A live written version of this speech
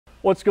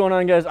What's going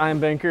on, guys? I'm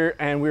Banker,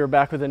 and we are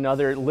back with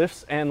another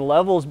lifts and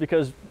levels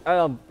because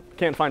I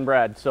can't find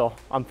Brad, so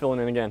I'm filling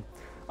in again.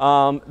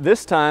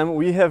 This time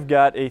we have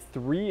got a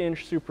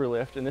 3-inch super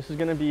lift, and this is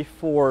going to be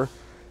for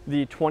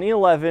the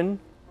 2011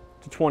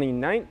 to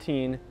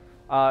 2019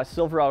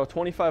 Silverado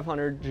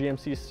 2500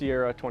 GMC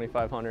Sierra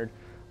 2500,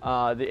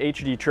 the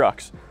HD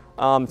trucks.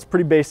 It's a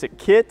pretty basic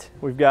kit.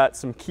 We've got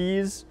some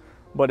keys,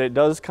 but it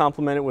does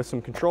complement it with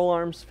some control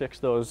arms, fix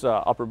those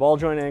upper ball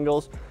joint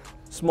angles,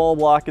 small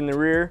block in the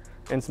rear,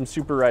 and some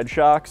super ride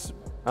shocks.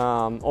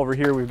 Over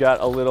here we've got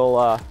a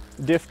little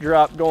diff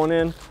drop going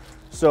in.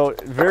 So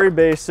very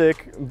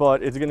basic,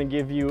 but it's gonna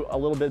give you a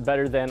little bit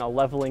better than a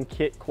leveling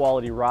kit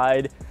quality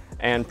ride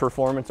and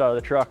performance out of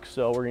the truck.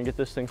 So we're gonna get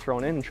this thing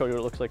thrown in and show you what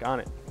it looks like on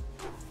it.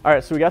 All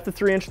right, so we got the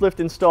 3-inch lift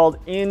installed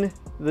in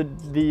the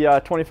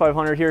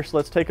 2500 here. So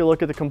let's take a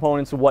look at the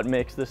components of what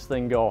makes this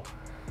thing go.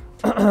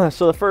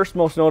 So the first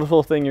most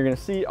noticeable thing you're going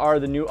to see are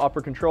the new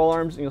upper control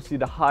arms, and you'll see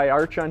the high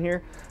arch on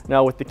here.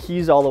 Now with the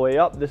keys all the way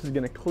up, this is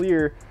going to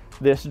clear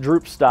this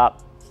droop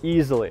stop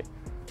easily.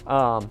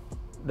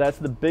 That's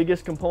the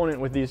biggest component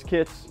with these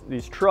kits,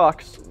 these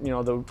trucks. You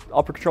know, the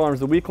upper control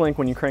arms, the weak link.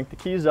 When you crank the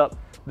keys up,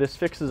 this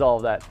fixes all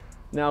of that.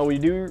 Now we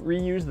do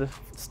reuse the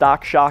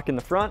stock shock in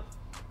the front.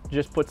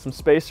 Just put some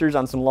spacers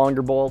on some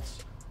longer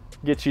bolts,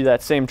 get you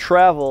that same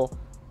travel,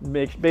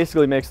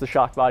 basically makes the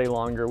shock body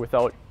longer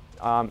without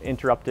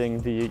interrupting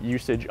the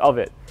usage of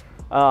it.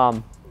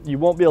 You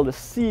won't be able to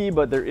see,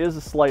 but there is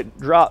a slight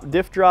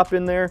diff drop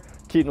in there.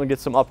 Keaton will get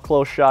some up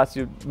close shots.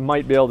 You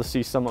might be able to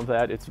see some of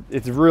that.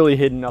 It's really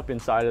hidden up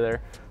inside of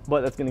there,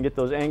 but that's going to get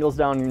those angles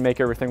down and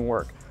make everything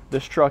work.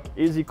 This truck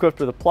is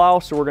equipped with a plow,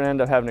 so we're going to end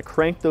up having to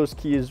crank those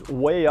keys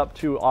way up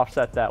to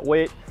offset that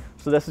weight.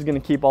 So this is going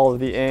to keep all of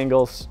the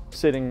angles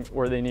sitting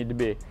where they need to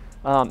be.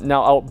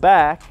 Now out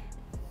back,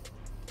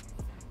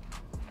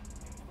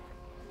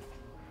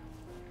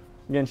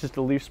 again, it's just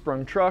a leaf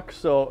sprung truck,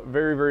 so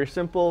very, very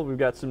simple. We've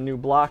got some new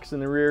blocks in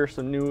the rear,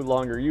 some new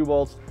longer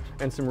U-bolts,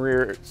 and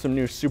some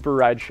new super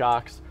ride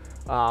shocks.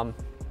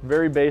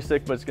 Very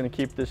basic, but it's going to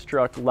keep this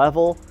truck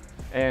level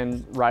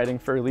and riding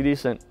fairly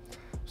decent.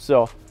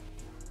 So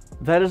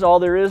that is all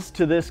there is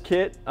to this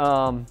kit.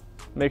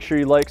 Make sure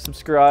you like,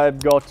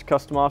 subscribe, go out to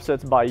Custom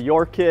Offsets, buy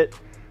your kit,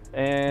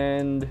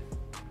 and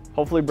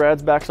hopefully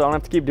Brad's back so I don't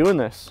have to keep doing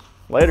this.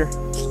 Later.